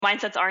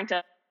Mindsets aren't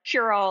a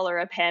cure-all or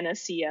a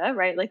panacea,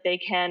 right? Like they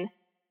can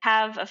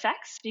have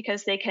effects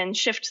because they can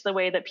shift the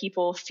way that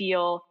people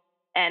feel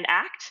and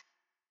act,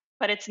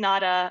 but it's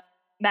not a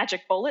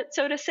magic bullet,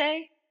 so to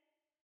say.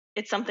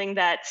 It's something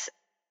that,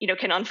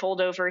 can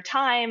unfold over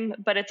time,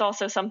 but it's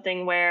also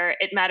something where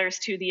it matters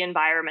to the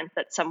environment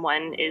that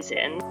someone is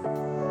in.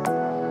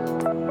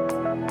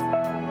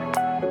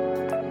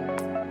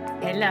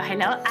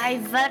 Hello.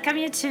 I welcome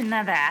you to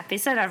another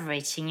episode of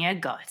Reaching Your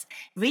Goals.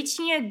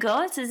 Reaching Your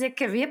Goals is a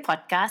career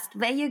podcast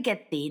where you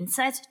get the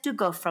insights to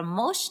go from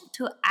motion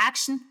to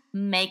action,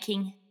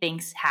 making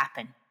things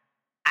happen.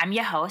 I'm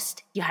your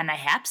host, Johanna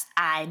Herbst.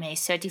 I'm a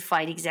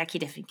certified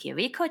executive and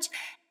career coach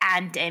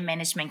and a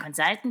management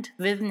consultant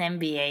with an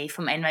MBA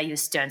from NYU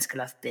Stern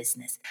School of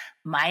Business.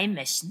 My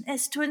mission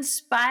is to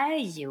inspire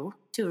you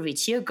to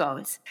reach your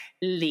goals,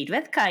 lead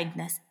with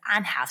kindness,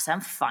 and have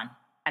some fun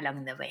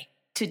along the way.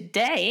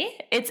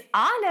 Today, it's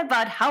all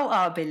about how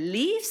our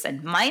beliefs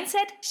and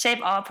mindset shape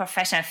our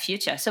professional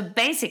future. So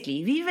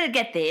basically, we will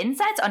get the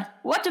insights on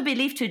what to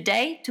believe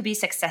today to be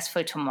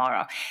successful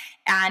tomorrow.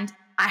 And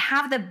I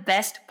have the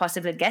best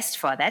possible guest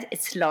for that.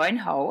 It's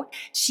Howe.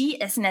 She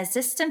is an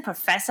assistant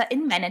professor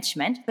in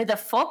management with a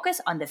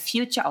focus on the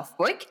future of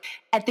work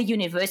at the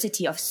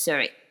University of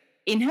Surrey.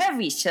 In her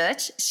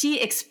research,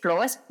 she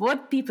explores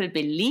what people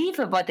believe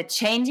about the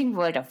changing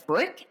world of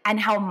work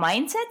and how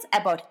mindsets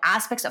about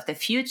aspects of the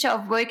future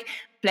of work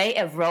play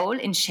a role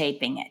in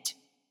shaping it.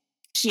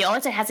 She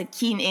also has a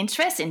keen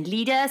interest in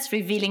leaders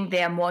revealing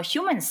their more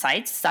human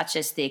sides, such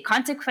as the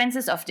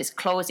consequences of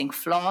disclosing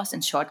flaws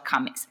and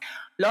shortcomings.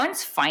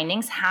 Lauren's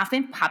findings have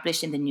been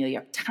published in the New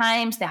York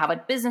Times, the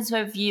Harvard Business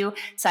Review,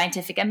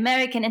 Scientific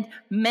American, and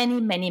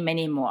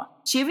many more.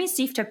 She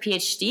received her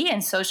PhD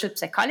in social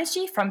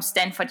psychology from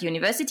Stanford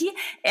University,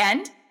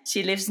 and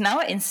she lives now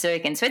in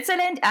Zurich in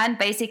Switzerland and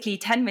basically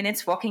 10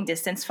 minutes walking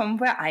distance from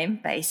where I'm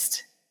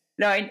based.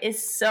 Lauren,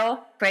 it's so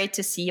great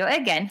to see you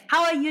again.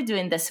 How are you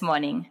doing this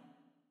morning?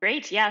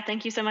 Great. Yeah.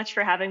 Thank you so much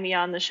for having me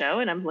on the show,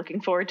 and I'm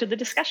looking forward to the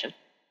discussion.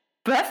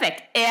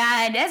 Perfect.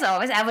 And as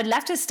always, I would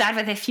love to start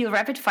with a few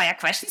rapid fire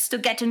questions to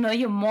get to know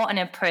you more on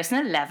a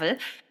personal level.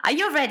 Are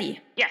you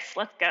ready? Yes,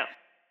 let's go.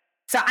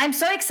 So I'm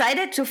so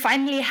excited to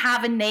finally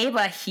have a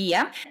neighbor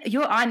here.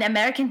 You are an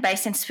American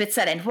based in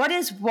Switzerland. What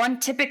is one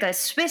typical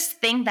Swiss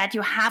thing that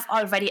you have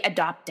already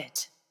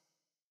adopted?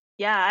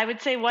 Yeah, I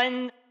would say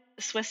one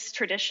Swiss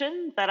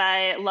tradition that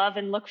I love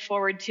and look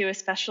forward to,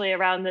 especially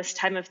around this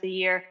time of the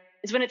year,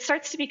 is when it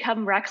starts to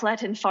become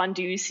raclette and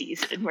fondue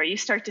season, where you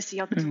start to see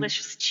all the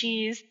delicious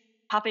cheese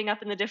popping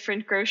up in the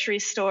different grocery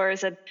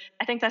stores. And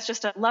I think that's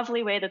just a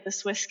lovely way that the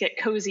Swiss get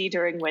cozy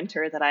during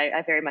winter that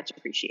I very much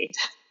appreciate.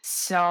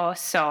 So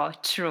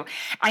true.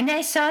 And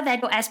I saw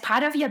that as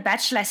part of your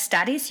bachelor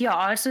studies, you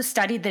also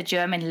studied the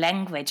German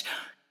language.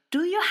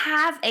 Do you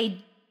have a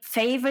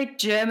favorite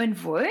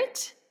German word?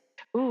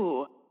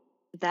 Ooh,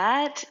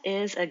 that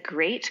is a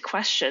great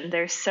question.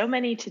 There's so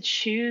many to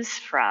choose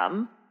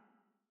from.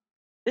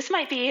 This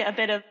might be a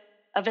bit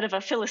of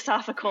a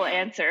philosophical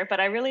answer,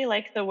 but I really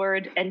like the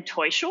word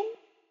Enttäuschung,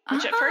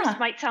 which at first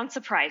might sound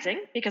surprising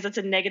because it's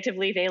a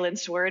negatively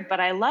valenced word, but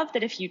I love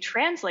that if you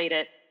translate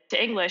it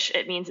to English,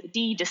 it means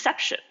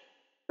de-deception,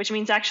 which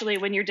means actually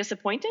when you're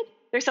disappointed,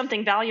 there's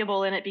something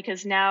valuable in it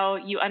because now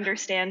you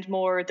understand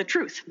more the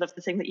truth of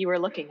the thing that you were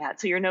looking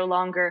at. So you're no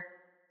longer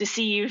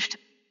deceived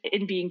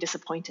in being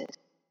disappointed.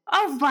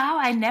 Oh, wow.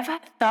 I never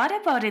thought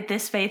about it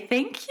this way.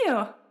 Thank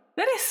you.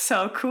 That is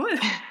so cool.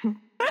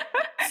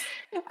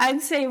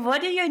 I'd say,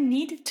 what do you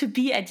need to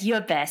be at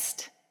your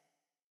best?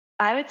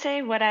 I would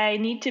say what I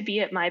need to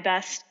be at my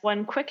best,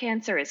 one quick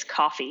answer is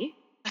coffee.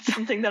 That's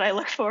something that I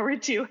look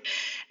forward to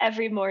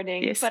every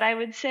morning. Yes. But I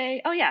would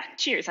say, oh yeah,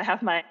 cheers. I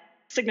have my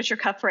signature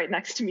cup right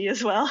next to me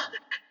as well.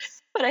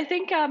 But I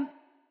think,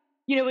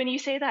 when you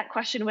say that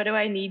question, what do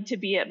I need to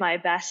be at my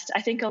best?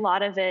 I think a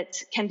lot of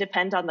it can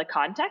depend on the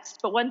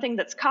context. But one thing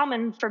that's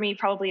common for me,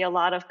 probably a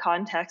lot of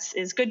context,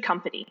 is good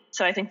company.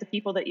 So I think the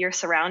people that you're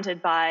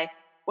surrounded by,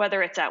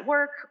 whether it's at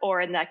work or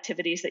in the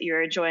activities that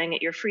you're enjoying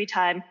at your free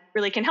time,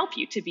 really can help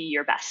you to be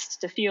your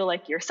best, to feel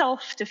like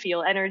yourself, to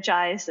feel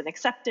energized and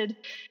accepted.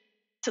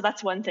 So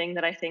that's one thing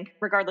that I think,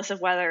 regardless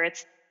of whether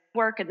it's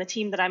work and the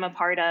team that I'm a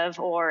part of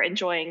or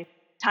enjoying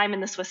time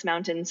in the Swiss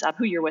mountains,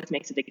 who you're with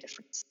makes a big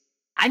difference.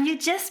 And you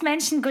just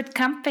mentioned good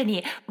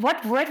company.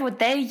 What word would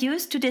they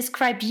use to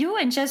describe you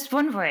in just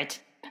one word?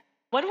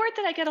 One word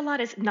that I get a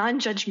lot is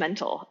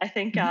non-judgmental. I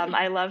think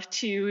I love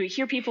to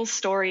hear people's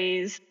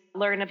stories,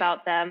 learn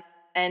about them,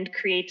 and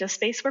create a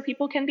space where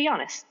people can be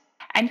honest.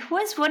 And who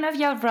is one of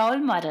your role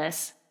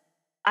models?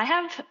 I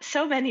have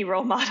so many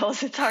role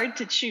models, it's hard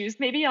to choose.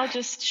 Maybe I'll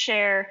just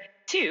share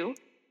two,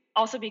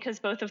 also because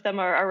both of them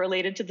are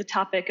related to the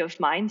topic of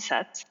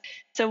mindsets.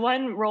 So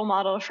one role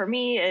model for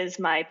me is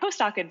my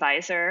postdoc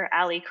advisor,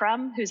 Ali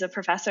Crum, who's a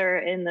professor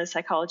in the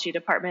psychology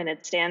department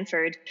at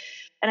Stanford.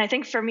 And I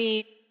think for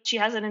me, she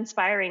has an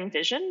inspiring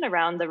vision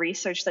around the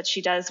research that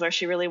she does, where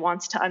she really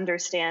wants to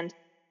understand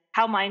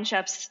how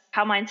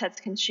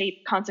mindsets can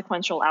shape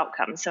consequential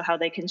outcomes. So how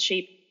they can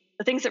shape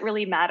the things that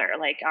really matter,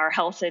 like our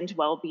health and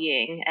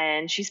well-being.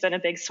 And she's been a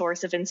big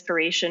source of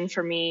inspiration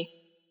for me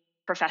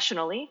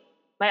professionally.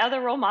 My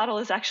other role model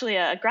is actually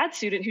a grad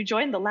student who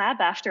joined the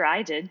lab after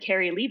I did,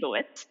 Carrie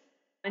Leibowitz.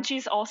 And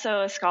she's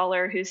also a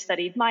scholar who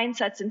studied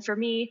mindsets. And for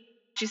me,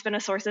 she's been a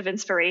source of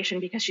inspiration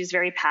because she's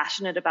very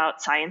passionate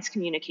about science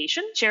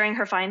communication, sharing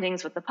her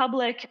findings with the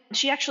public.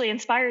 She actually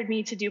inspired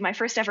me to do my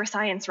first ever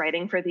science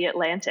writing for The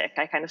Atlantic.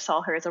 I kind of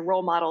saw her as a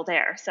role model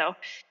there. So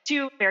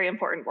 2 very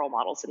important role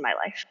models in my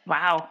life.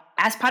 Wow.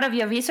 As part of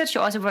your research,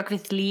 you also work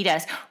with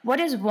leaders. What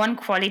is one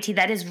quality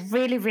that is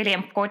really, really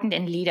important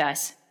in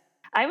leaders?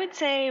 I would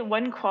say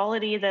one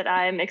quality that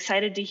I'm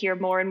excited to hear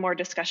more and more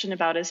discussion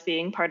about as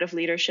being part of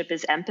leadership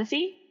is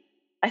empathy.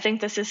 I think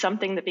this is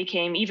something that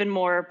became even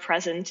more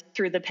present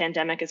through the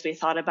pandemic as we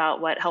thought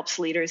about what helps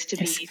leaders to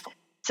be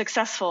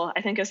successful.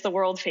 I think as the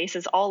world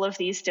faces all of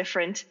these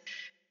different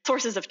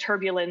sources of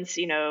turbulence,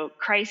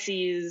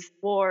 crises,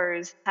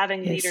 wars,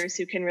 having leaders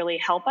who can really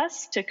help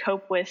us to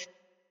cope with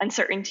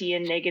uncertainty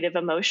and negative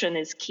emotion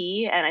is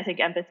key. And I think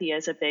empathy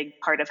is a big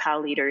part of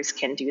how leaders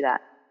can do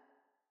that.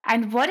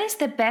 And what is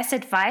the best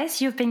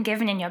advice you've been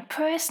given in your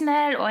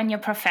personal or in your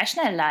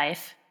professional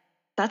life?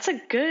 That's a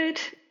good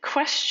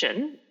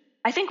question.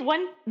 I think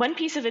one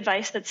piece of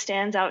advice that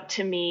stands out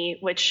to me,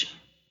 which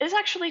is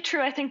actually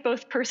true, I think,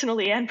 both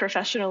personally and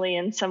professionally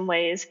in some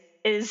ways,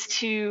 is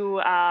to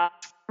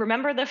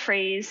remember the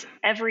phrase,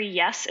 every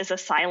yes is a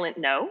silent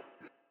no.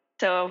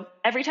 So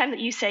every time that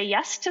you say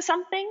yes to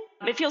something,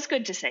 it feels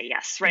good to say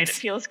yes, right? Yes.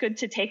 It feels good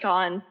to take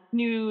on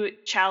new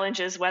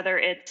challenges, whether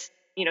it's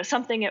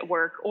something at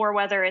work or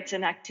whether it's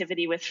an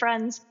activity with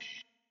friends.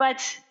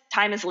 But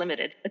time is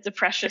limited. It's a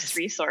precious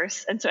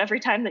resource. And so every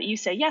time that you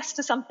say yes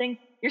to something,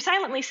 you're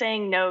silently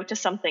saying no to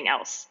something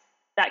else.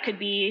 That could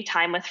be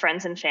time with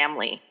friends and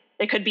family.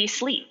 It could be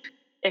sleep.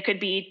 It could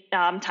be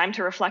time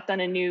to reflect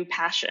on a new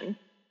passion.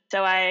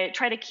 So I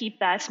try to keep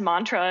that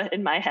mantra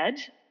in my head.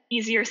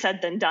 Easier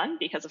said than done,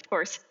 because of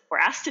course we're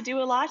asked to do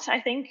a lot,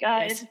 I think,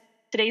 in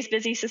today's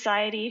busy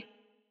society.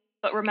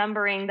 But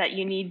remembering that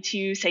you need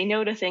to say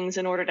no to things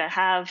in order to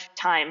have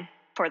time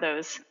for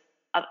those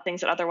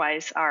things that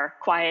otherwise are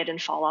quiet and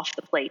fall off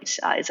the plate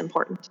is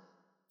important.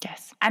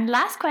 Yes. And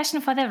last question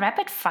for the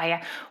rapid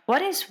fire.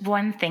 What is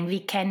one thing we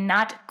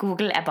cannot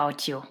Google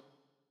about you?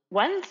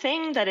 One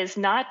thing that is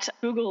not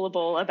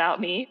Googleable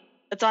about me,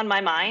 that's on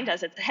my mind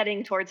as it's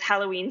heading towards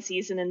Halloween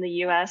season in the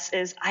US,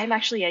 is I'm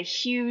actually a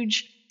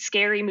huge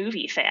scary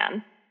movie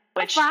fan.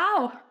 Which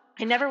wow.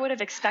 I never would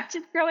have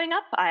expected growing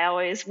up. I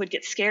always would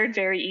get scared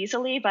very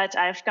easily, but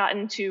I've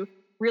gotten to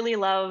really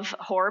love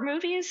horror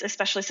movies,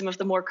 especially some of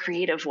the more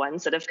creative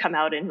ones that have come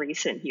out in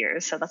recent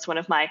years. So that's one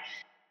of my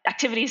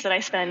activities that I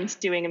spend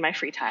doing in my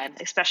free time,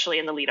 especially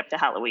in the lead up to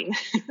Halloween.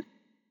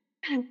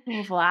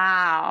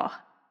 Wow.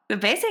 So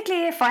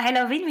basically, for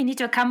Halloween, we need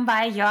to come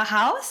by your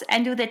house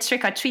and do the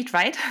trick or treat,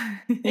 right?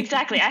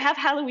 Exactly. I have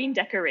Halloween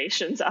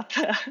decorations up.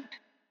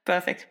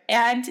 Perfect.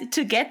 And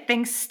to get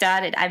things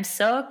started, I'm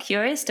so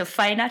curious to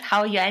find out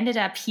how you ended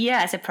up here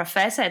as a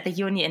professor at the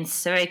uni in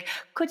Zurich.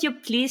 Could you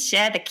please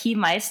share the key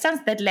milestones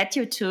that led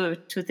you to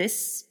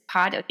this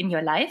part in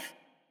your life?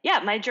 Yeah,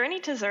 my journey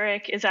to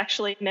Zurich is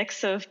actually a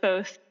mix of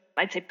both,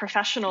 I'd say,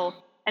 professional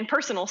and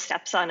personal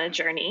steps on a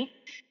journey.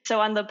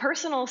 So on the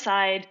personal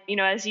side,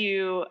 as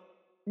you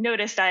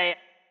noticed, I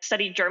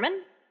studied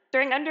German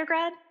during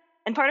undergrad.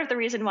 And part of the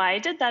reason why I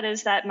did that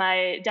is that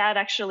my dad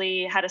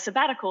actually had a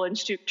sabbatical in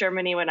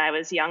Germany when I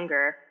was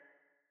younger.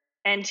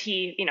 And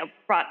he,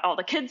 brought all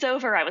the kids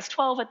over. I was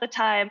 12 at the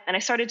time. And I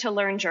started to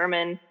learn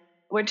German,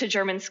 went to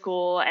German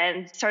school,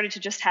 and started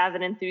to just have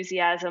an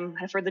enthusiasm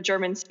for the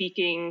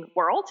German-speaking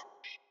world.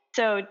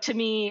 So to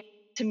me,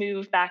 to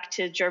move back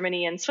to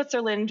Germany and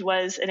Switzerland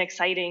was an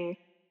exciting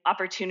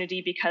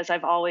opportunity because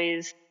I've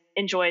always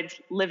enjoyed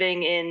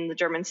living in the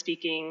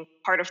German-speaking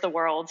part of the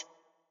world.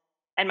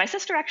 And my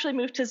sister actually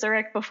moved to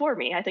Zurich before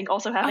me, I think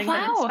also having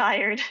been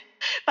inspired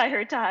by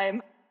her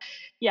time.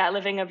 Yeah,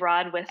 living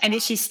abroad with... And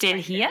is she still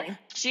here? Family.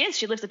 She is.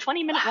 She lives a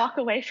 20-minute walk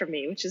away from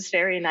me, which is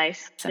very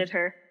nice. She did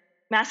her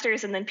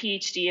master's and then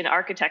PhD in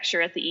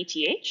architecture at the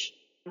ETH.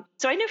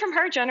 So I knew from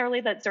her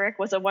generally that Zurich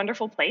was a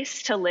wonderful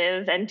place to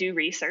live and do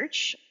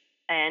research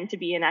and to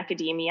be in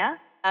academia.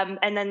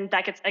 And then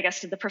that gets, I guess,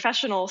 to the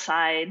professional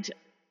side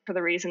for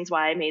the reasons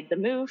why I made the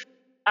move.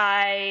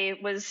 I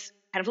was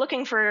kind of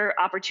looking for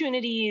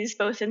opportunities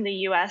both in the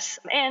US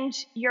and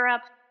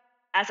Europe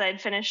as I'd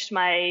finished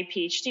my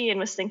PhD and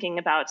was thinking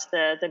about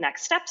the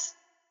next steps.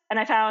 And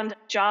I found a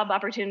job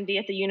opportunity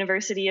at the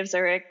University of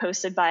Zurich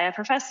posted by a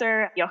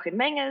professor, Jochen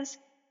Menges,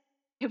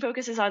 who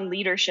focuses on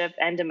leadership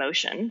and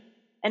emotion.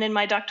 And in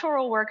my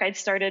doctoral work, I'd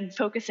started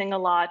focusing a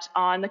lot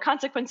on the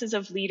consequences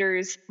of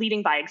leaders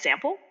leading by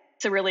example.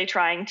 So really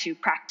trying to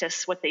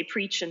practice what they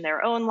preach in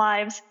their own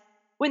lives.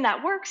 When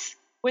that works,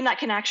 when that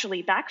can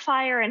actually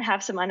backfire and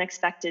have some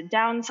unexpected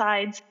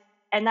downsides.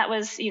 And that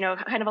was,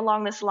 kind of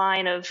along this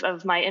line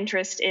of my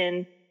interest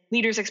in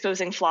leaders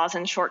exposing flaws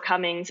and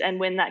shortcomings and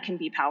when that can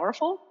be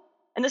powerful.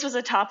 And this was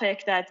a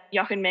topic that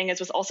Jochen Menges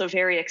was also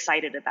very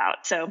excited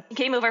about. So he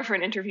came over for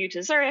an interview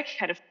to Zurich,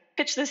 kind of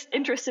pitched this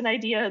interest and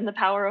idea in the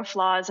power of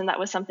flaws, and that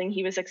was something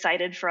he was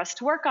excited for us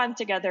to work on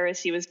together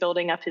as he was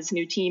building up his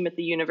new team at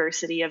the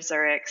University of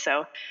Zurich.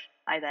 So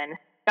I then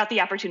got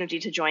the opportunity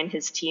to join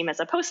his team as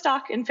a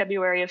postdoc in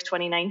February of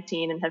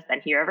 2019 and have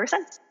been here ever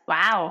since.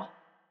 Wow.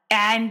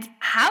 And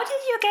how did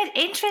you get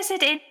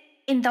interested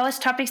in those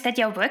topics that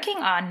you're working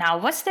on now?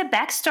 What's the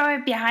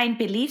backstory behind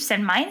beliefs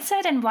and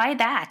mindset, and why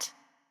that?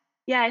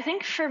 Yeah, I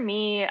think for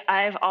me,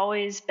 I've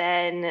always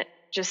been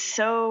just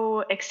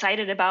so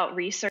excited about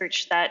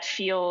research that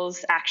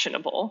feels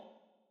actionable.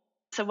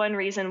 So one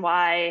reason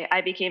why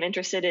I became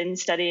interested in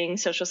studying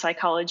social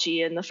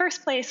psychology in the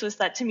first place was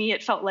that to me,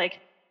 it felt like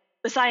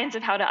the science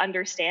of how to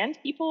understand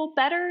people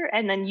better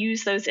and then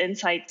use those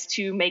insights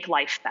to make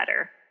life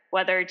better,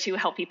 whether to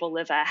help people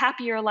live a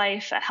happier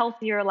life, a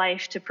healthier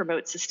life, to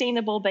promote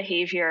sustainable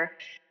behavior.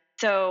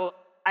 So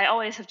I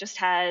always have just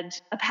had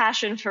a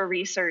passion for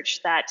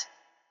research that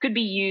could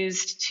be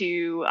used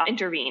to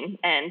intervene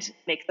and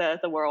make the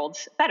world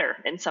better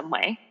in some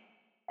way.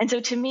 And so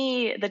to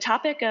me, the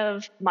topic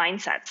of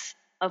mindsets,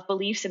 of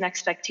beliefs and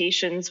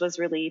expectations was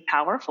really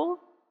powerful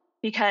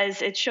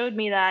because it showed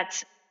me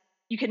that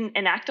you can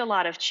enact a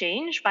lot of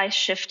change by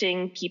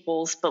shifting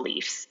people's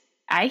beliefs.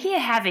 I hear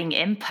having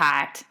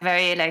impact,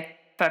 very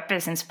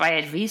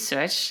purpose-inspired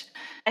research.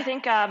 I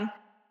think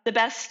the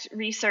best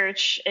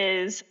research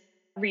is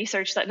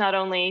research that not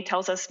only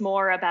tells us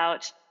more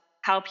about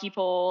how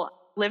people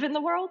live in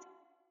the world,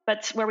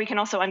 but where we can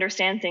also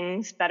understand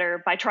things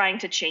better by trying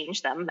to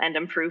change them and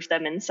improve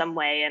them in some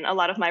way. And a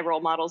lot of my role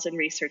models in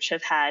research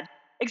have had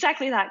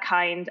exactly that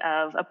kind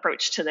of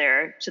approach to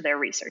their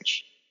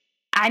research.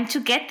 And to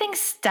get things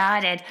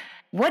started,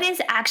 what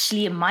is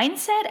actually a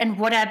mindset and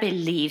what are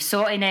beliefs?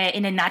 So in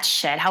a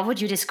nutshell, how would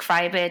you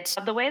describe it?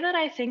 The way that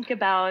I think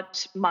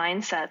about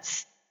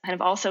mindsets, kind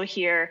of also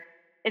here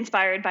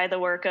inspired by the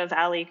work of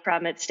Ali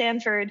Crum at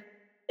Stanford,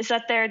 is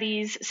that there are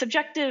these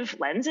subjective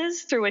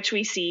lenses through which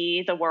we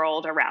see the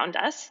world around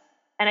us.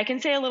 And I can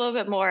say a little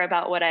bit more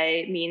about what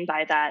I mean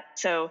by that.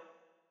 So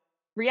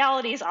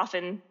reality is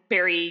often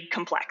very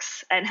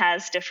complex and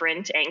has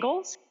different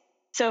angles.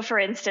 So for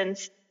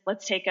instance,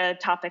 let's take a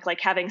topic like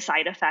having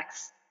side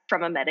effects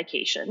from a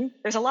medication.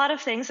 There's a lot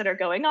of things that are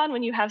going on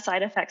when you have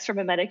side effects from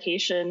a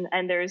medication,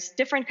 and there's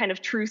different kind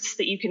of truths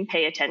that you can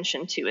pay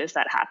attention to as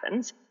that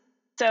happens.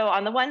 So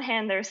on the one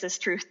hand, there's this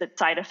truth that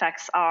side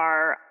effects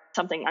are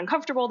something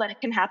uncomfortable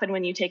that can happen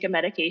when you take a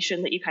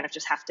medication that you kind of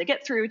just have to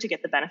get through to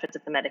get the benefits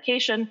of the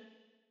medication.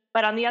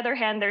 But on the other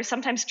hand, there's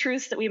sometimes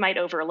truths that we might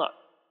overlook.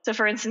 So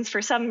for instance,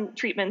 for some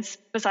treatments,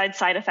 besides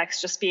side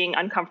effects just being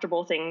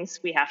uncomfortable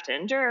things we have to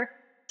endure,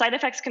 side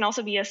effects can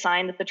also be a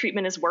sign that the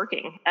treatment is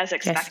working as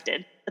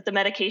expected, that the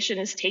medication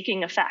is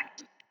taking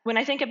effect. When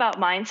I think about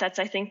mindsets,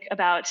 I think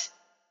about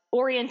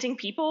orienting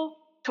people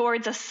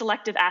towards a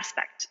selective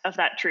aspect of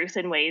that truth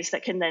in ways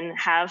that can then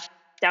have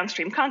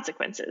downstream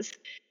consequences.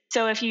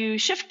 So if you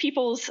shift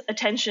people's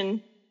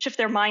attention, shift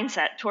their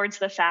mindset towards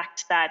the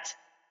fact that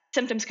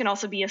symptoms can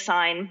also be a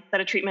sign that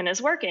a treatment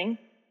is working,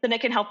 then it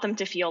can help them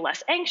to feel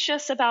less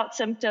anxious about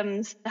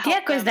symptoms.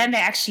 Yeah, because then they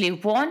actually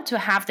want to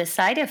have the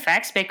side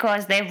effects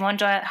because they want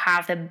to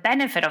have the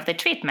benefit of the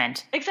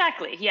treatment.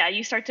 Exactly. Yeah,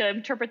 you start to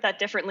interpret that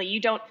differently.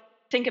 You don't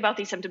think about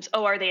these symptoms,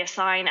 are they a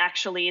sign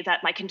actually that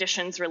my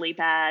condition's really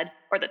bad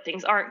or that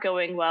things aren't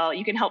going well?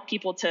 You can help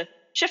people to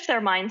shift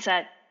their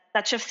mindset.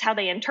 That shifts how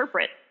they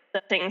interpret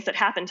the things that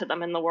happen to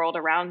them in the world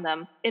around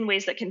them in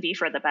ways that can be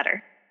for the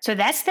better. So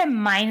that's the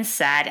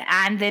mindset.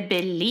 And the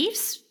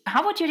beliefs,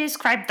 how would you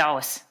describe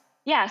those?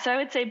 Yeah, so I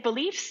would say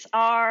beliefs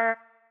are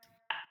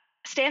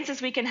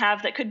stances we can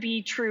have that could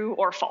be true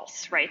or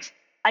false, right?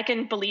 I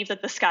can believe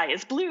that the sky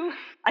is blue.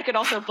 I could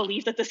also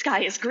believe that the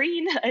sky is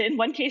green. In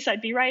one case,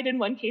 I'd be right. In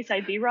one case,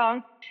 I'd be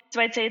wrong.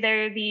 So I'd say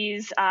there are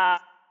these,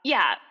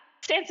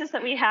 stances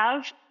that we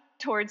have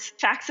towards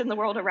facts in the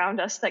world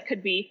around us that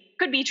could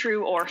be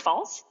true or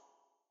false.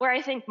 Where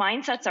I think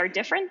mindsets are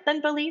different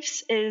than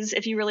beliefs is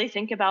if you really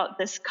think about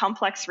this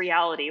complex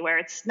reality where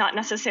it's not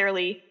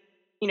necessarily,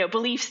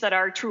 beliefs that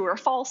are true or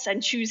false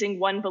and choosing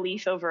one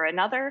belief over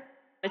another.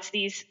 It's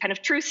these kind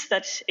of truths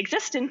that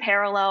exist in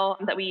parallel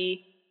that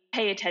we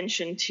pay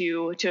attention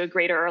to a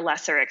greater or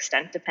lesser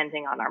extent,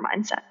 depending on our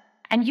mindset.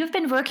 And you've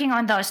been working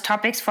on those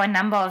topics for a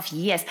number of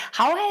years.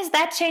 How has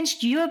that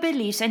changed your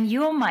beliefs and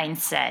your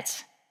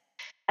mindset?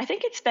 I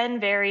think it's been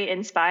very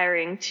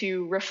inspiring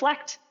to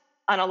reflect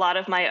on a lot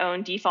of my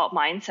own default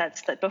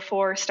mindsets that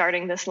before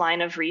starting this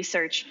line of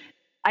research,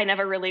 I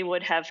never really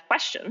would have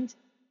questioned.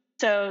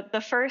 So the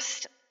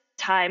first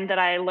time that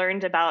I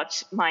learned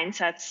about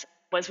mindsets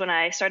was when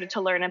I started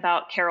to learn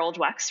about Carol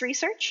Dweck's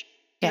research.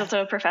 She's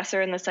also a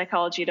professor in the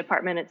psychology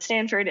department at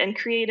Stanford and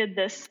created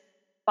this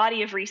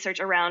body of research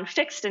around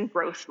fixed and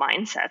growth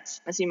mindsets,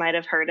 as you might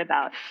have heard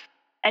about.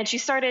 And she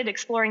started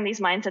exploring these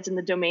mindsets in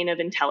the domain of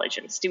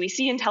intelligence. Do we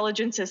see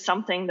intelligence as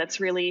something that's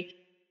really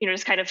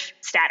just kind of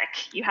static?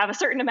 You have a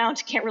certain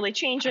amount, can't really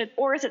change it.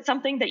 Or is it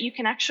something that you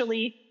can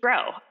actually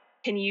grow?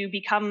 Can you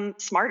become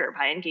smarter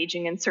by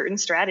engaging in certain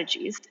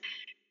strategies?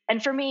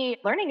 And for me,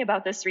 learning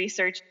about this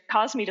research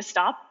caused me to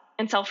stop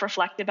and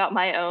self-reflect about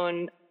my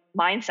own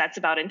mindsets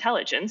about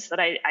intelligence that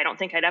I don't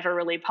think I'd ever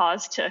really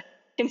paused to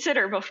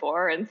consider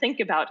before and think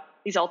about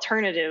these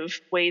alternative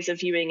ways of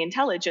viewing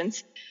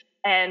intelligence.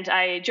 And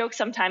I joke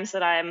sometimes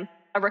that I'm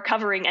a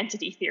recovering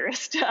entity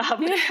theorist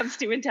when it comes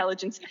to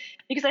intelligence,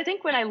 because I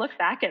think when I look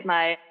back at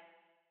my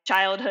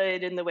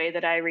childhood and the way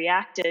that I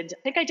reacted,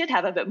 I think I did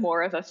have a bit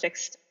more of a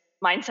fixed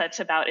mindset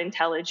about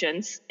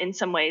intelligence in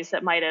some ways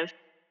that might have,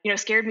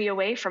 scared me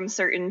away from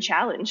certain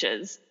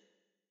challenges.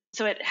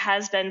 So it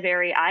has been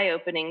very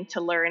eye-opening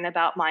to learn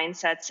about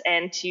mindsets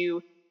and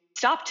to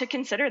stop to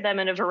consider them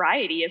in a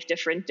variety of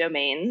different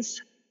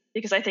domains.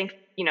 Because I think,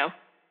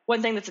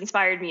 one thing that's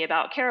inspired me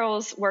about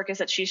Carol's work is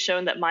that she's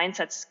shown that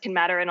mindsets can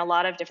matter in a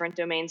lot of different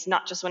domains,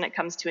 not just when it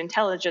comes to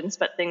intelligence,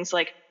 but things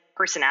like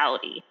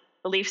personality,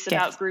 beliefs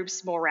about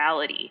groups'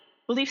 morality,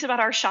 beliefs about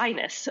our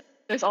shyness.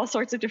 There's all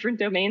sorts of different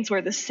domains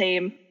where the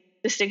same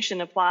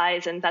distinction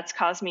applies, and that's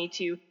caused me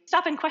to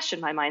stop and question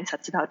my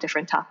mindsets about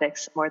different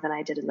topics more than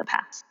I did in the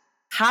past.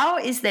 How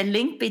is the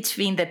link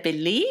between the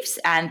beliefs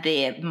and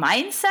the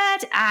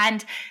mindset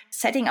and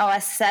setting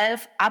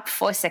ourselves up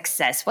for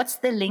success? What's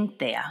the link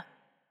there?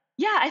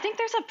 Yeah, I think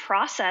there's a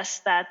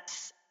process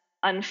that's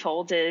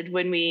unfolded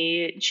when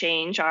we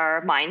change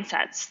our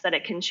mindsets, that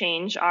it can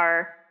change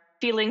our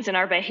feelings and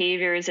our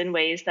behaviors in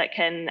ways that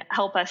can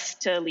help us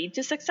to lead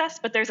to success.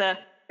 But there's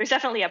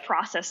definitely a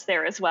process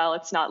there as well.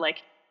 It's not like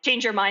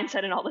change your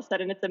mindset and all of a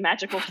sudden it's a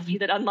magical key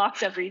that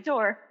unlocks every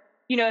door.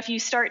 If you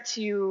start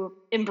to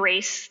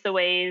embrace the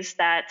ways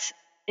that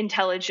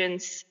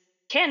intelligence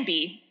can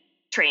be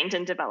trained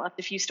and developed,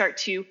 if you start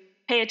to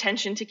pay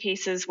attention to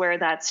cases where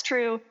that's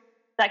true,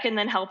 that can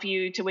then help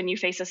you to, when you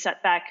face a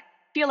setback,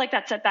 feel like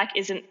that setback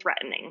isn't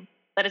threatening,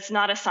 that it's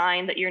not a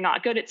sign that you're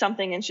not good at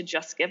something and should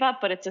just give up,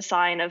 but it's a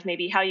sign of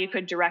maybe how you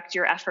could direct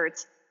your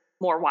efforts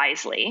more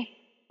wisely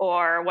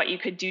or what you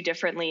could do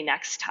differently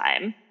next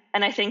time.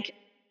 And I think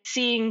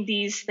seeing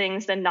these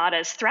things then not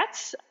as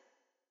threats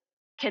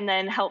can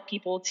then help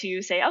people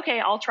to say, okay,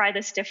 I'll try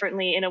this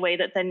differently in a way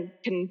that then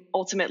can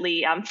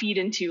ultimately feed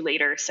into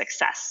later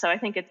success. So I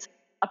think it's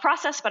a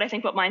process, but I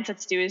think what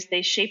mindsets do is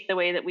they shape the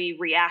way that we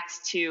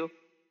react to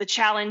the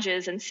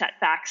challenges and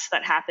setbacks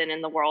that happen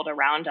in the world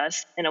around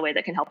us in a way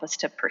that can help us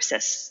to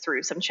persist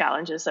through some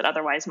challenges that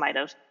otherwise might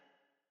have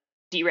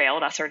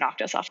derailed us or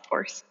knocked us off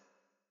course.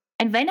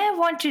 And when I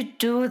want to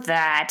do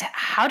that,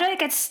 how do I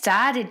get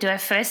started? Do I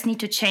first need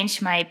to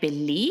change my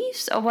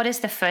beliefs, or what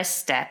is the first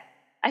step?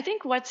 I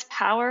think what's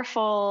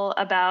powerful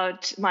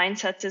about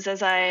mindsets is,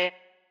 as I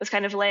was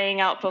kind of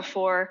laying out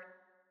before,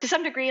 to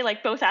some degree,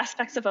 like both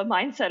aspects of a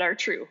mindset are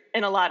true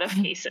in a lot of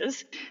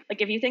cases.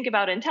 Like if you think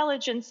about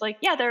intelligence,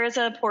 there is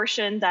a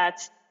portion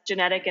that's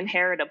genetic and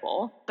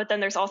heritable, but then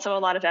there's also a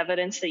lot of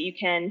evidence that you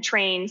can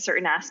train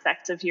certain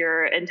aspects of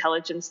your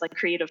intelligence, like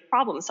creative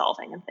problem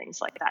solving and things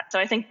like that. So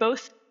I think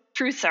both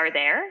truths are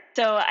there.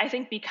 So I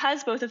think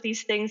because both of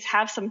these things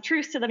have some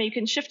truth to them, you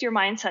can shift your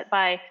mindset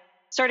by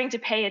starting to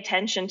pay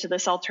attention to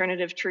this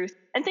alternative truth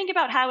and think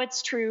about how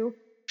it's true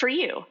for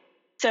you.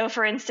 So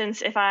for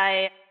instance, if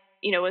I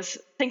was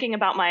thinking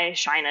about my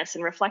shyness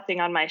and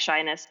reflecting on my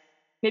shyness,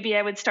 maybe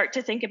I would start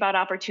to think about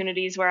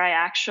opportunities where I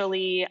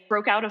actually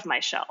broke out of my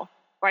shell,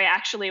 where I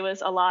actually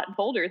was a lot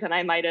bolder than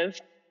I might have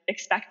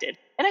expected.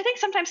 And I think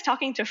sometimes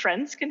talking to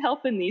friends can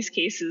help in these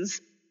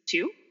cases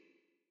too.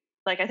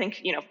 Like I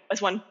think,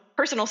 as one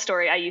personal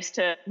story, I used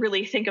to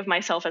really think of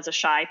myself as a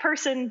shy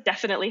person,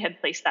 definitely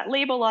had placed that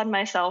label on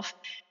myself.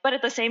 But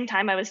at the same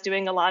time, I was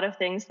doing a lot of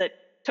things that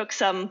took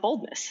some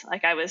boldness.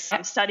 Like I was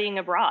studying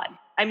abroad.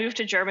 I moved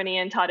to Germany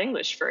and taught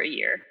English for a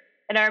year.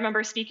 And I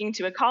remember speaking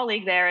to a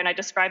colleague there and I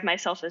described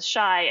myself as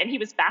shy and he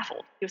was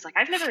baffled. He was like,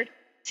 I've never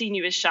seen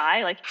you as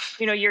shy. Like,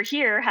 you're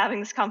here having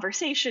this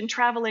conversation,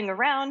 traveling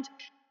around.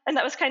 And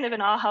that was kind of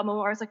an aha moment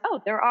where I was like,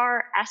 oh, there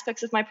are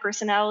aspects of my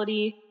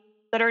personality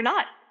that are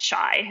not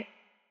shy.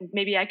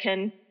 Maybe I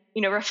can,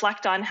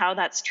 reflect on how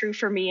that's true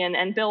for me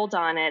and build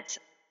on it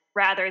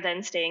rather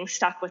than staying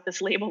stuck with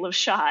this label of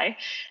shy.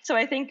 So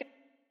I think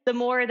the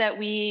more that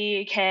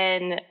we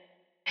can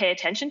pay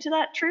attention to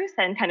that truth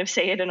and kind of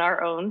say it in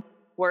our own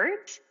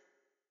words,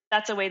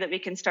 that's a way that we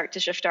can start to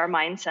shift our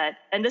mindset.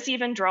 And this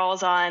even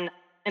draws on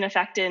an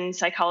effect in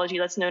psychology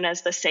that's known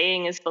as the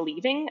saying is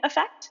believing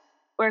effect,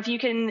 where if you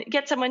can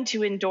get someone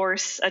to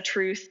endorse a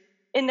truth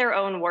in their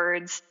own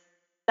words,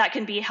 that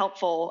can be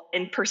helpful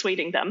in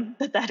persuading them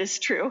that that is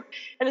true.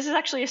 And this is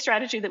actually a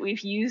strategy that we've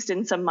used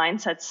in some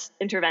mindsets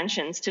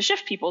interventions to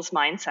shift people's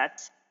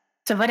mindsets.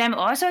 So what I'm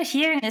also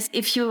hearing is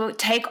if you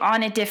take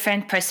on a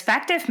different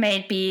perspective,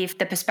 maybe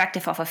the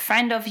perspective of a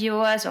friend of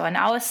yours or an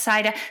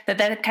outsider,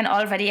 that can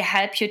already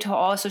help you to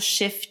also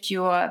shift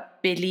your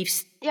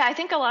beliefs. Yeah, I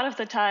think a lot of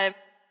the time,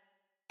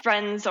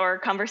 friends or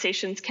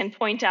conversations can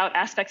point out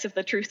aspects of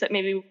the truth that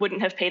maybe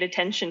wouldn't have paid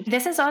attention to.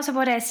 This is also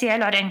what I see a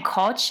lot in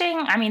coaching.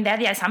 I mean, there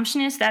the assumption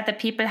is that the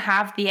people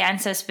have the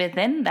answers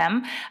within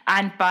them.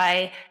 And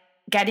by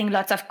getting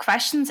lots of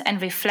questions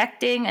and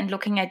reflecting and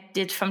looking at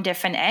it from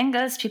different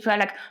angles, people are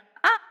like,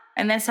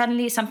 and then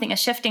suddenly something is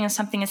shifting and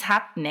something is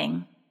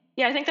happening.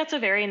 Yeah, I think that's a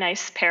very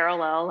nice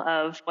parallel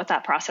of what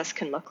that process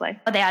can look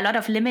like. There are a lot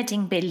of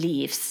limiting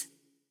beliefs.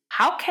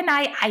 how can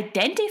I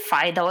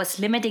identify those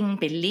limiting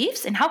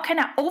beliefs and how can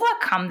I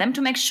overcome them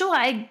to make sure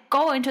I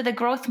go into the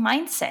growth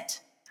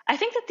mindset? I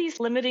think that these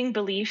limiting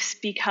beliefs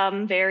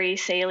become very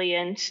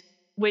salient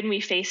when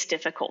we face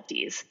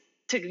difficulties.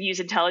 To use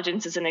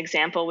intelligence as an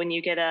example, when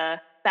you get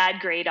a bad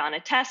grade on a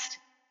test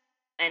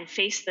and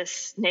face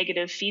this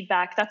negative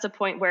feedback, that's a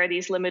point where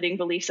these limiting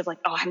beliefs of like,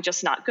 oh, I'm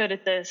just not good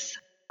at this.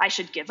 I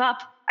should give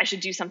up. I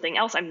should do something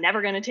else. I'm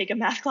never going to take a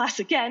math class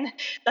again.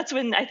 That's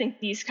when I think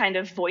these kind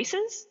of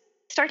voices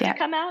start to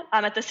come out.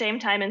 At the same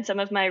time, in some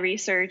of my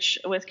research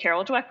with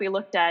Carol Dweck, we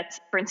looked at,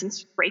 for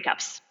instance,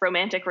 breakups,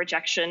 romantic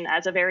rejection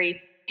as a very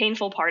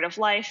painful part of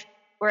life,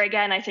 where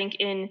again, I think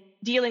in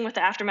dealing with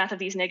the aftermath of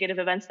these negative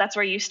events, that's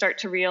where you start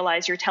to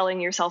realize you're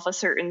telling yourself a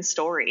certain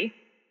story.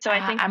 So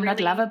I think I'm not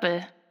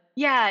lovable.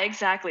 Yeah,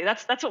 exactly.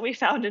 That's what we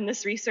found in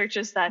this research,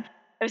 is that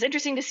it was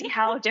interesting to see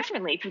how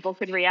differently people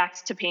could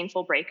react to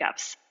painful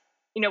breakups.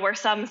 Where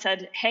some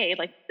said, hey,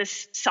 like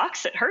this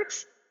sucks, it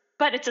hurts,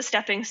 but it's a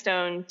stepping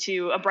stone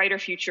to a brighter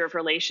future of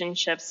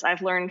relationships.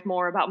 I've learned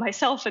more about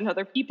myself and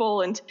other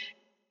people, and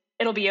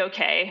it'll be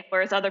okay.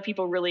 Whereas other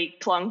people really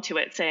clung to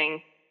it,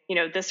 saying,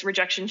 this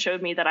rejection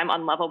showed me that I'm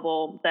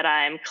unlovable, that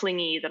I'm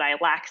clingy, that I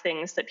lack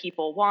things that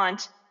people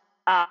want.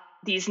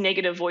 These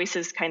negative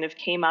voices kind of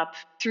came up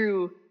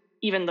through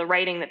even the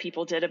writing that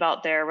people did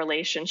about their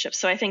relationships.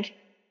 So I think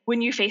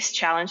when you face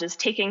challenges,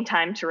 taking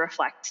time to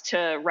reflect,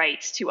 to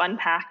write, to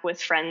unpack with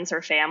friends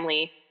or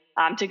family,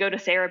 to go to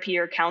therapy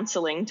or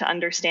counseling to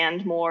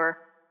understand more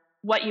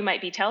what you might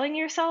be telling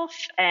yourself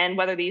and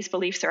whether these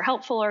beliefs are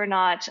helpful or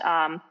not,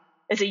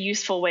 is a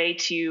useful way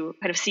to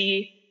kind of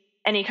see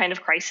any kind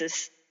of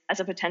crisis as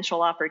a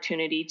potential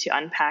opportunity to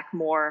unpack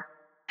more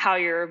how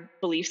your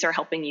beliefs are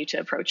helping you to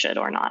approach it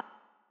or not.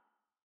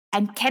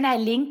 And can I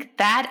link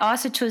that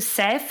also to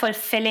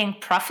self-fulfilling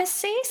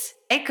prophecies?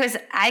 Because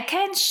I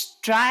can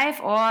drive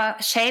or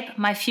shape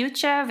my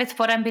future with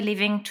what I'm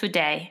believing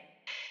today.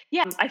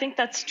 Yeah, I think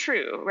that's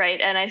true, right?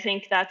 And I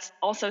think that's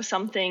also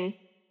something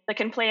that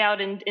can play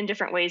out in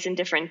different ways in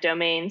different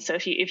domains. So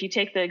if you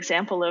take the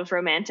example of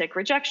romantic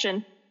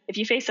rejection, if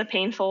you face a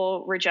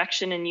painful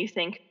rejection and you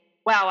think,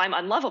 wow, I'm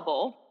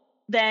unlovable,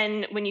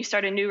 then when you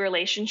start a new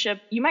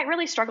relationship, you might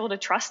really struggle to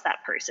trust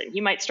that person.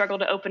 You might struggle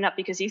to open up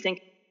because you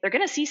think they're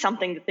going to see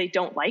something that they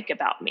don't like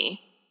about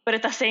me. But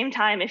at the same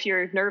time, if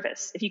you're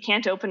nervous, if you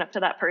can't open up to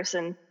that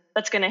person,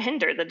 that's going to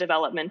hinder the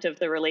development of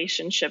the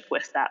relationship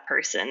with that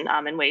person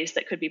in ways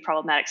that could be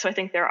problematic. So I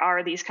think there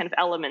are these kind of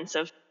elements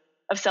of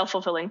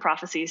self-fulfilling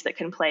prophecies that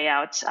can play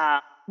out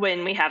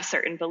when we have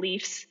certain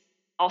beliefs.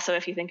 Also,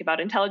 if you think about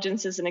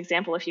intelligence as an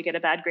example, if you get a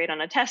bad grade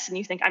on a test and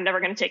you think, I'm never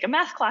going to take a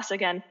math class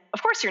again,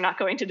 of course you're not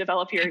going to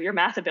develop your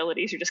math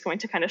abilities. You're just going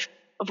to kind of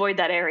avoid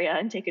that area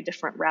and take a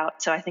different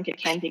route. So I think it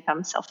can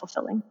become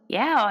self-fulfilling.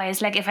 Yeah, or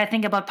it's like if I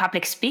think about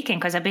public speaking,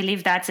 because I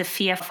believe that's a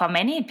fear for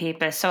many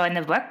people. So in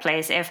the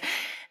workplace, if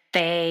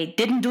they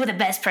didn't do the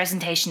best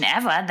presentation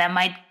ever, they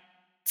might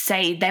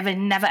say they will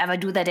never ever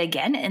do that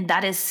again. And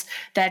that is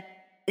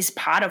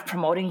part of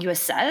promoting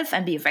yourself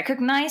and be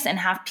recognized and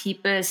have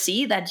people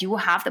see that you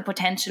have the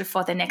potential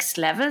for the next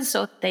level,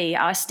 so they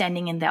are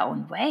standing in their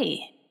own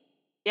way.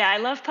 Yeah, I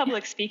love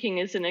public speaking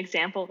as an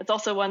example. It's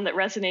also one that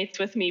resonates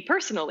with me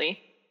personally.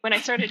 When I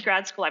started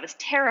grad school, I was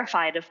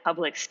terrified of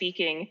public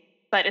speaking,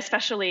 but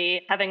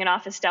especially having an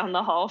office down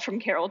the hall from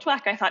Carol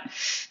Dweck, I thought,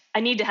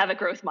 I need to have a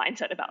growth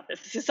mindset about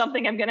this. This is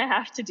something I'm going to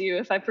have to do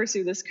if I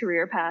pursue this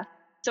career path.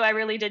 So I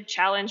really did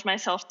challenge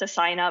myself to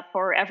sign up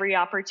for every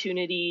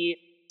opportunity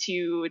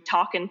to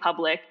talk in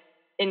public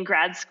in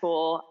grad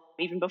school,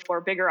 even before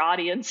bigger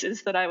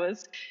audiences that I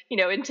was,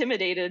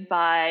 intimidated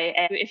by.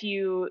 And if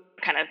you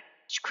kind of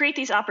create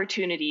these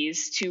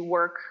opportunities to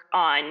work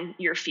on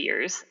your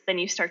fears, then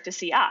you start to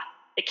see,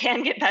 it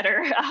can get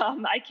better.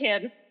 I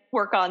can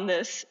work on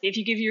this. If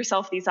you give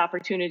yourself these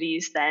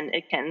opportunities, then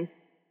it can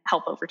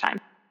help over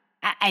time.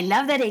 I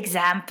love that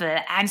example.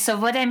 And so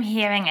what I'm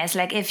hearing is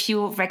like, if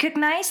you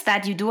recognize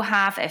that you do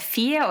have a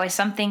fear or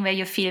something where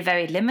you feel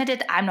very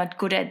limited, I'm not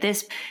good at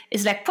this,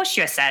 is like push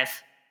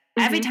yourself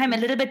every time a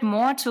little bit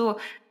more to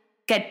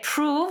get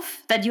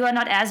proof that you are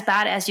not as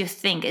bad as you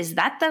think. Is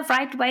that the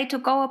right way to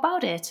go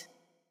about it?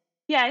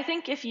 Yeah, I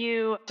think if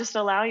you just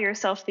allow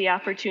yourself the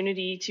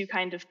opportunity to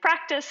kind of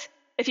practice,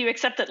 if you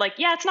accept that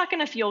it's not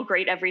going to feel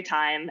great every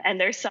time, and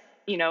there's some,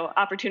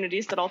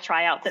 opportunities that I'll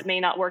try out that may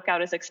not work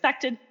out as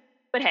expected.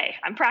 But hey,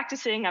 I'm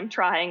practicing, I'm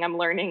trying, I'm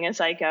learning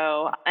as I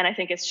go. And I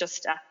think it's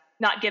just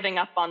not giving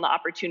up on the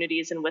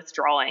opportunities and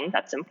withdrawing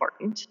that's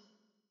important.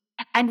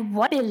 And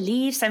what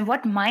beliefs and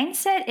what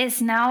mindset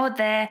is now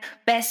the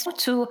best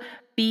to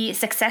be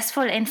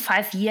successful in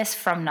 5 years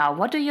from now?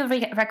 What do you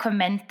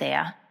recommend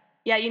there?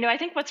 Yeah, I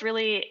think what's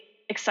really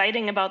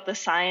exciting about the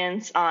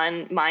science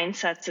on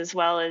mindsets as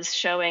well is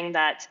showing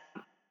that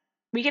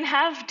we can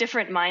have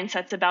different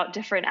mindsets about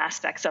different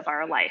aspects of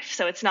our life.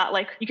 So it's not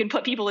like you can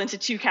put people into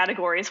two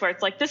categories where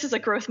it's like, this is a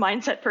growth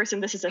mindset person,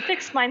 this is a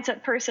fixed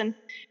mindset person.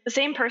 The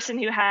same person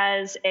who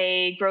has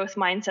a growth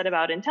mindset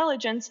about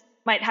intelligence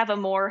might have a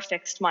more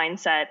fixed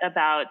mindset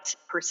about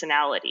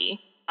personality.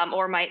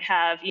 or might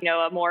have,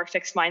 a more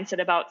fixed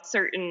mindset about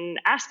certain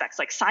aspects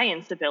like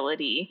science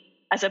ability,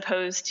 as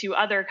opposed to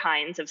other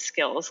kinds of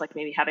skills, like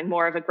maybe having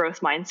more of a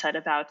growth mindset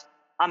about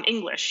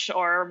English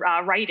or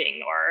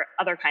writing or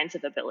other kinds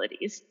of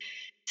abilities.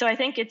 So I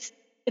think it's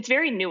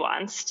very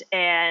nuanced,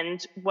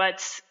 and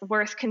what's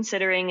worth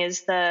considering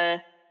is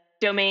the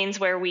domains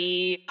where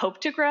we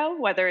hope to grow,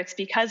 whether it's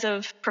because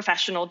of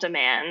professional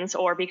demands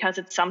or because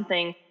it's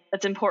something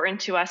that's important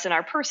to us in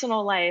our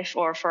personal life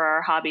or for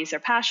our hobbies or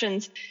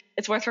passions.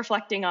 It's worth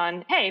reflecting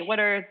on, hey, what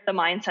are the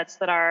mindsets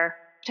that are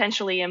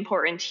potentially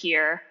important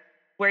here?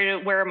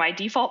 Where are my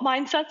default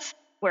mindsets?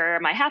 Where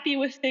am I happy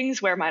with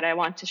things? Where might I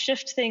want to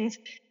shift things?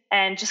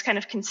 And just kind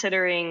of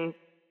considering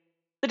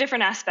the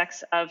different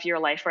aspects of your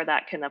life where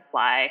that can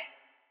apply.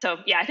 So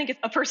yeah, I think it's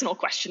a personal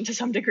question to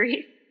some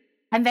degree.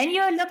 And when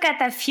you look at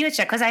the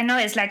future, because I know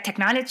it's like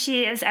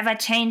technology is ever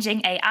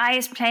changing, AI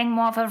is playing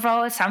more of a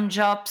role. Some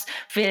jobs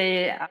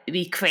will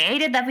be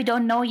created that we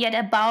don't know yet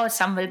about.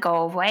 Some will go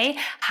away.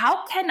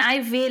 How can I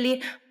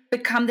really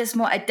become this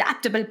more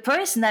adaptable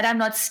person that I'm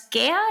not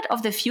scared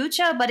of the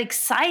future, but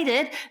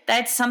excited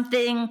that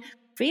something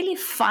really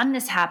fun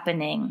is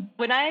happening?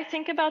 When I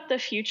think about the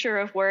future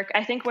of work,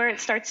 I think where it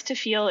starts to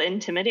feel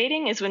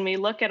intimidating is when we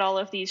look at all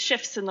of these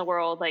shifts in the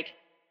world, like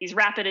these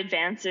rapid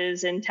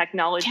advances in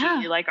technology,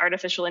 like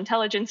artificial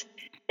intelligence.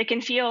 It can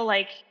feel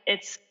like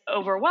it's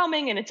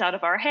overwhelming and it's out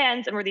of our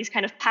hands, and we're these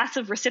kind of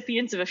passive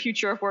recipients of a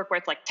future of work where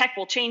it's like tech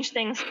will change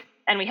things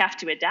and we have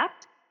to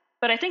adapt.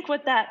 But I think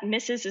what that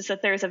misses is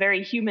that there's a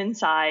very human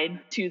side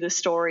to the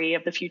story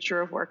of the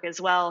future of work as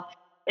well.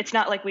 It's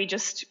not like we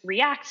just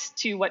react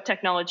to what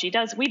technology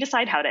does. We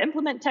decide how to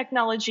implement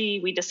technology.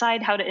 We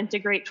decide how to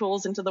integrate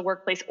tools into the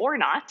workplace or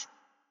not.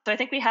 So I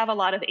think we have a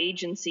lot of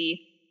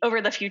agency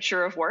over the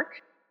future of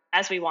work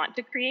as we want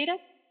to create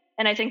it.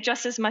 And I think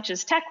just as much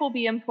as tech will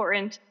be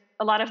important,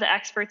 a lot of the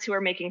experts who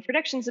are making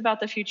predictions about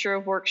the future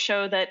of work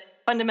show that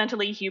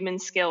fundamentally human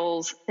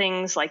skills,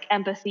 things like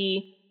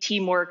empathy,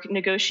 teamwork,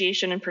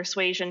 negotiation, and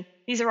persuasion,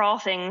 these are all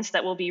things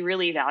that will be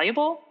really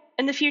valuable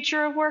in the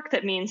future of work.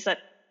 That means that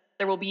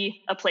there will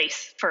be a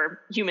place for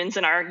humans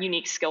and our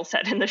unique skill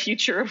set in the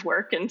future of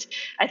work. And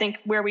I think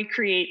where we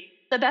create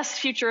the best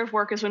future of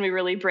work is when we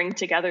really bring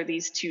together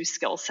these two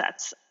skill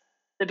sets.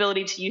 The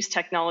ability to use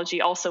technology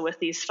also with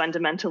these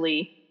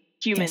fundamentally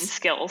human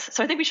skills.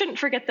 So I think we shouldn't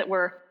forget that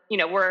we're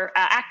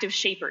active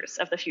shapers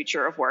of the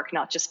future of work,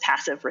 not just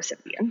passive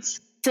recipients.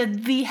 So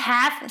we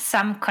have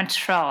some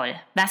control.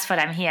 That's what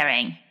I'm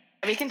hearing.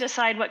 We can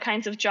decide what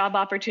kinds of job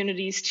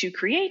opportunities to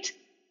create.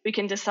 We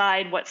can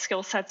decide what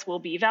skill sets will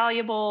be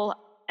valuable.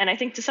 And I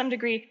think to some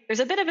degree, there's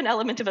a bit of an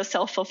element of a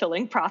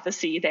self-fulfilling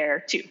prophecy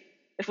there too.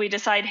 If we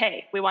decide,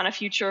 hey, we want a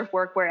future of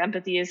work where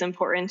empathy is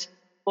important,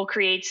 we'll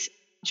create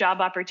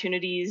job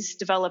opportunities,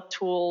 develop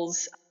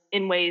tools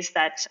in ways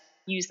that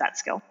use that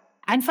skill.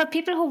 And for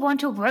people who want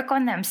to work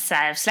on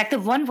themselves, like the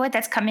one word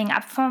that's coming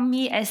up for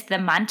me is the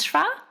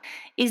mantra.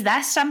 Is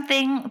that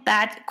something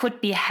that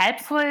could be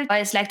helpful? Or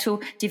is like to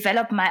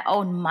develop my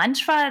own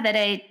mantra that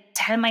I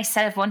tell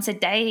myself once a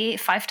day,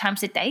 5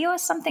 times a day or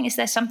something? Is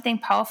there something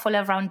powerful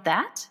around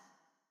that?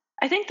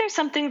 I think there's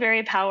something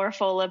very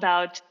powerful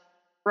about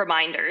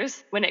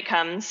reminders when it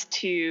comes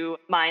to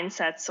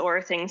mindsets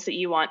or things that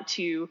you want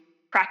to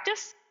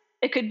practice.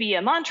 It could be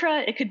a mantra.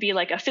 It could be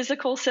like a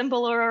physical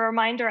symbol or a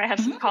reminder. I have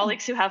some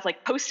colleagues who have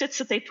like Post-its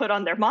that they put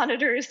on their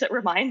monitors that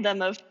remind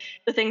them of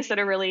the things that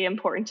are really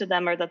important to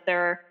them or that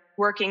they're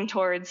working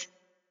towards.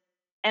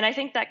 And I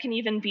think that can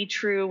even be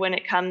true when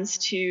it comes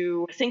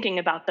to thinking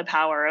about the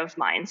power of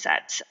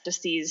mindset,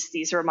 just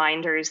these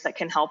reminders that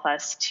can help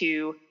us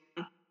to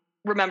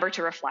remember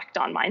to reflect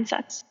on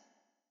mindsets.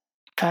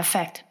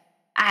 Perfect.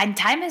 And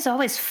time is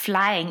always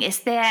flying.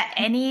 Is there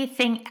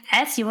anything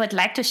else you would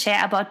like to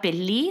share about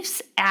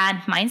beliefs and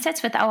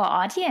mindsets with our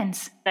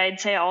audience?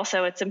 I'd say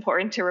also it's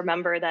important to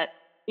remember that,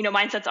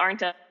 mindsets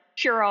aren't a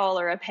cure-all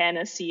or a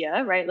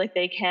panacea, right? Like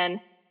they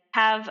can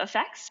have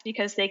effects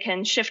because they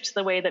can shift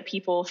the way that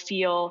people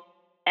feel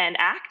and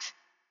act,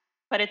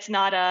 but it's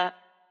not a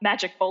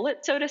magic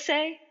bullet, so to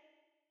say.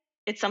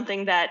 It's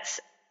something that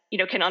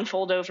can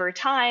unfold over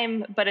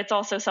time, but it's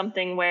also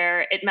something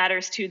where it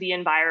matters to the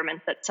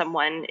environment that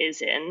someone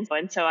is in.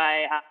 And so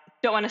I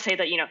don't want to say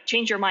that,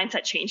 change your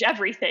mindset, change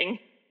everything.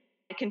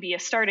 It can be a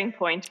starting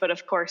point, but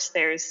of course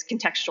there's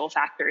contextual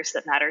factors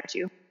that matter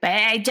too. But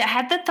I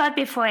had the thought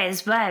before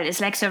as well.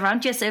 It's like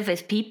surround yourself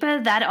with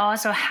people that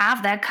also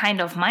have that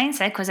kind of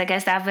mindset, because I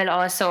guess that will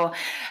also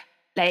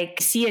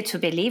see it to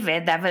believe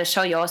it. That will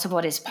show you also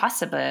what is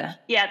possible.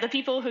 Yeah, the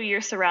people who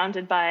you're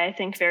surrounded by, I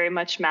think very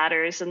much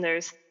matters. And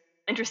there's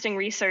interesting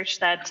research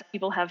that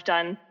people have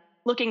done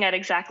looking at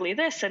exactly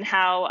this and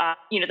how,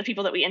 the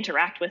people that we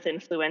interact with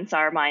influence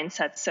our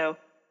mindsets. So,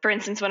 for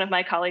instance, one of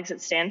my colleagues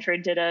at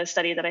Stanford did a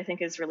study that I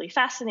think is really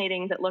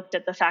fascinating that looked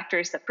at the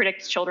factors that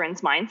predict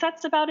children's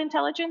mindsets about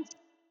intelligence.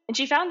 And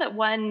she found that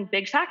one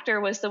big factor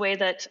was the way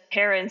that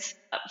parents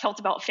felt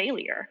about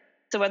failure.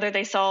 So whether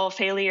they saw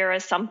failure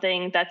as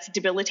something that's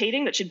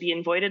debilitating, that should be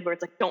avoided, where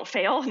it's like, don't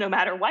fail no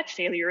matter what,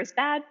 failure is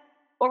bad,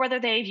 or whether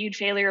they viewed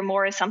failure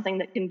more as something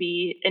that can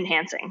be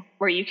enhancing,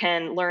 where you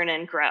can learn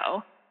and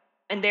grow.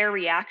 And their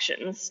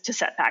reactions to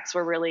setbacks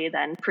were really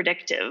then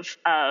predictive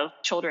of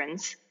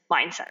children's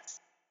mindsets.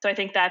 So I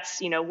think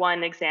that's,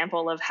 one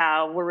example of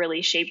how we're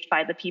really shaped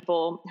by the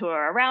people who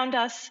are around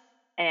us.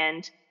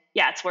 And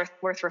yeah, it's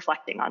worth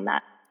reflecting on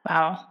that.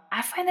 Wow.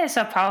 I find that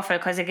so powerful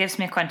because it gives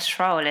me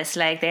control. It's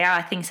like there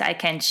are things I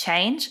can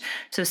change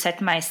to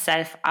set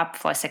myself up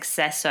for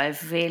success. So I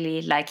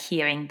really like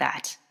hearing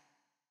that.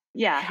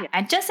 Yeah.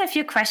 And just a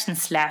few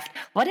questions left.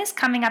 What is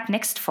coming up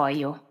next for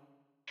you?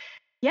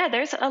 Yeah,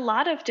 there's a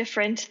lot of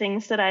different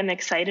things that I'm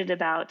excited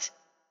about.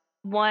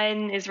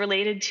 One is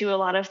related to a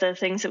lot of the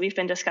things that we've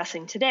been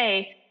discussing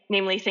today,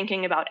 namely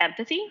thinking about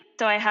empathy.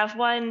 So I have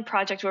one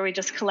project where we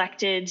just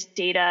collected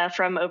data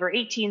from over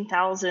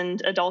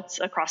 18,000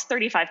 adults across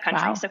 35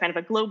 countries, Wow. So kind of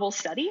a global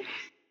study.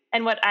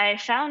 And what I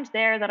found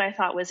there that I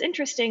thought was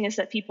interesting is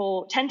that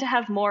people tend to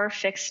have more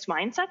fixed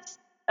mindsets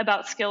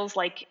about skills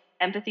like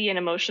empathy and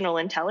emotional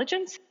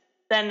intelligence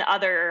than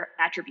other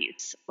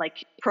attributes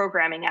like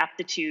programming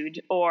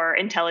aptitude or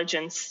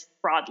intelligence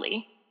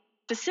broadly.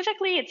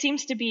 Specifically, it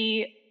seems to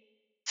be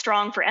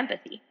strong for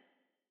empathy.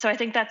 So I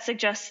think that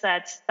suggests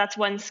that that's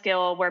one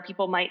skill where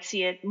people might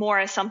see it more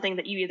as something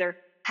that you either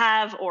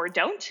have or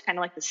don't, kind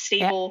of like the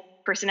stable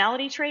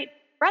personality trait,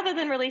 rather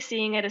than really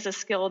seeing it as a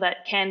skill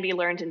that can be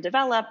learned and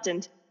developed.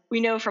 And we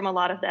know from a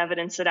lot of the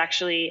evidence that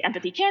actually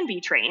empathy can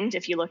be trained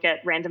if you look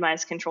at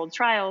randomized controlled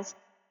trials.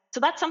 So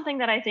that's something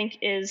that I think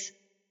is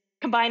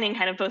combining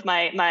kind of both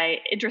my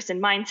interest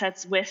in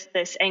mindsets with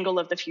this angle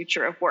of the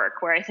future of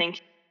work, where I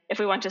think if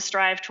we want to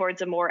strive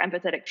towards a more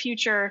empathetic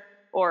future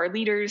or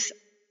leaders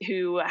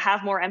who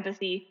have more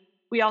empathy,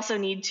 we also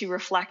need to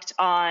reflect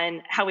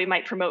on how we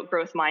might promote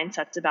growth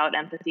mindsets about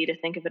empathy to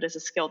think of it as a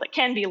skill that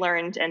can be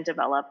learned and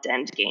developed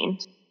and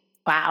gained.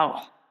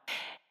 Wow.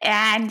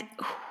 And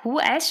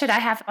who else should I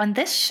have on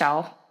this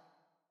show?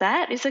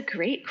 That is a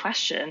great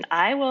question.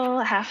 I will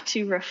have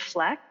to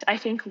reflect. I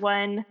think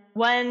one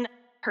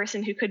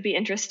person who could be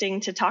interesting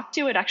to talk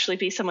to would actually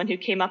be someone who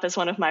came up as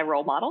one of my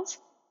role models,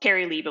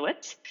 Carrie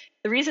Leibowitz.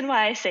 The reason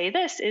why I say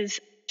this is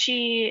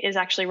she is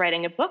actually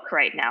writing a book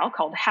right now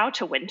called How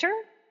to Winter,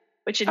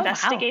 which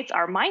investigates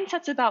our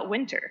mindsets about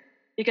winter.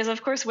 Because,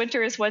 of course,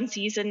 winter is one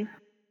season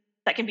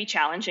that can be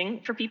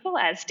challenging for people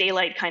as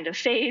daylight kind of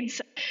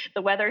fades,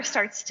 the weather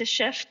starts to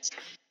shift.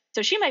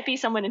 So she might be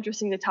someone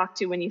interesting to talk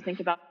to when you think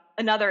about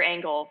another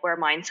angle where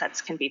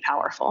mindsets can be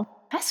powerful.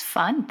 That's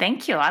fun.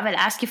 Thank you. I will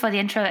ask you for the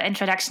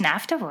introduction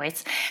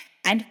afterwards.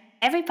 And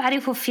everybody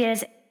who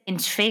feels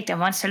intrigued and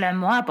wants to learn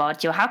more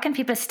about you, how can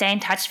people stay in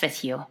touch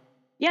with you?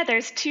 Yeah,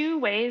 there's two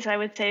ways I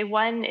would say.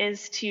 One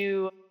is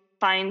to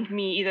find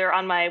me either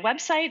on my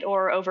website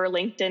or over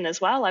LinkedIn as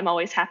well. I'm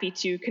always happy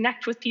to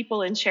connect with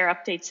people and share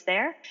updates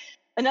there.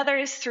 Another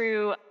is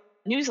through a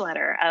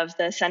newsletter of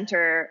the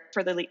Center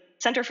for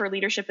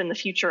Leadership in the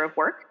Future of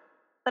Work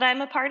that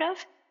I'm a part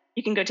of.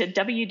 You can go to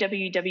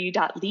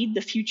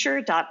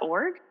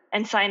www.leadthefuture.org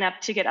and sign up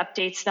to get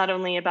updates not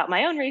only about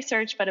my own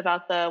research, but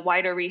about the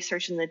wider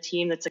research in the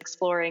team that's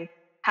exploring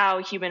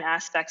how human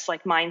aspects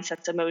like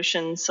mindsets,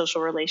 emotions,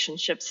 social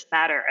relationships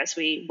matter as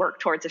we work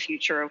towards a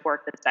future of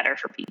work that's better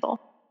for people.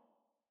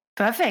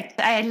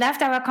 Perfect. I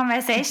loved our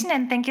conversation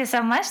and thank you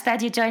so much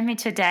that you joined me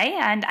today.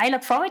 And I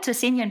look forward to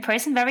seeing you in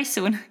person very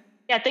soon.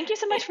 Yeah, thank you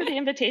so much for the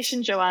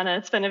invitation, Joanna.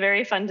 It's been a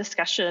very fun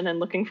discussion and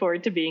looking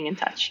forward to being in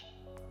touch.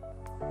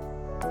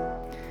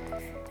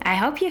 I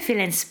hope you feel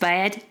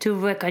inspired to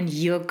work on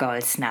your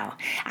goals now.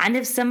 And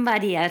if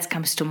somebody else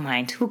comes to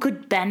mind who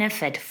could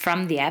benefit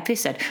from the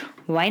episode,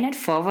 why not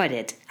forward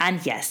it?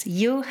 And yes,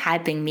 you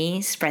helping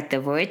me spread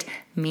the word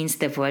means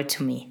the world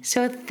to me.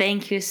 So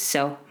thank you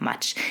so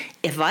much.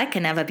 If I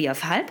can ever be of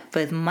help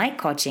with my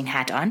coaching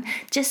hat on,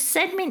 just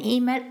send me an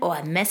email or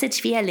a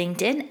message via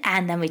LinkedIn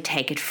and then we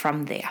take it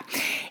from there.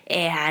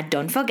 And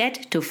don't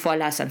forget to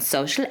follow us on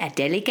social at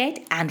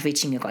Delegate and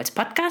Reaching Your Goals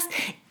podcast.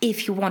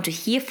 If you want to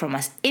hear from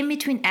us in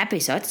between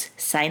episodes,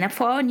 sign up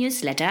for our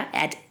newsletter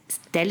at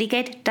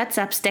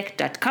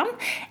delegate.substack.com.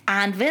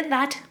 And with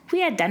that,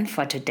 we are done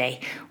for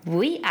today.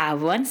 We are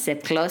one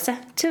step closer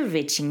to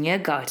reaching your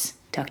goals.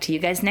 Talk to you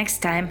guys next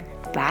time.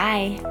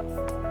 Bye.